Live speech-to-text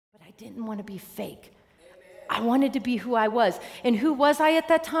didn't want to be fake. I wanted to be who I was. And who was I at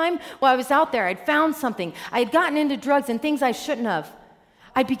that time? Well, I was out there. I'd found something. I had gotten into drugs and things I shouldn't have.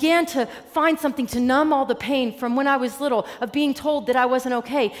 I began to find something to numb all the pain from when I was little of being told that I wasn't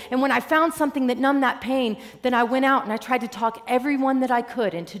okay. And when I found something that numbed that pain, then I went out and I tried to talk everyone that I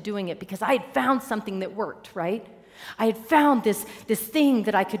could into doing it because I had found something that worked, right? I had found this thing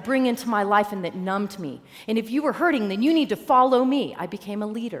that I could bring into my life and that numbed me. And if you were hurting, then you need to follow me. I became a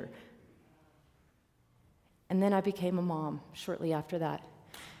leader. And then I became a mom shortly after that.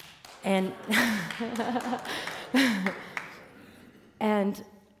 And and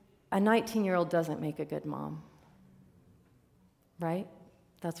a 19-year-old doesn't make a good mom, right?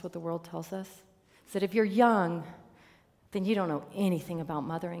 That's what the world tells us. It's that if you're young, then you don't know anything about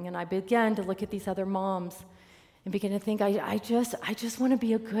mothering. And I began to look at these other moms and begin to think, I just want to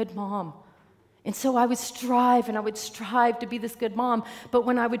be a good mom. And so I would strive to be this good mom. But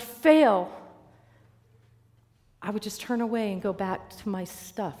when I would fail, I would just turn away and go back to my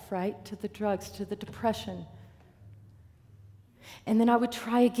stuff, right? To the drugs, to the depression. And then I would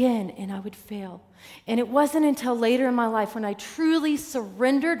try again, and I would fail. And it wasn't until later in my life when I truly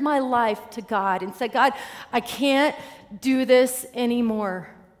surrendered my life to God and said, God, I can't do this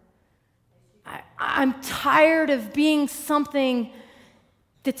anymore. I'm tired of being something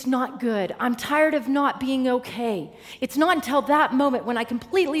that's not good. I'm tired of not being okay. It's not until that moment when I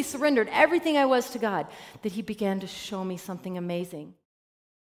completely surrendered everything I was to God that He began to show me something amazing.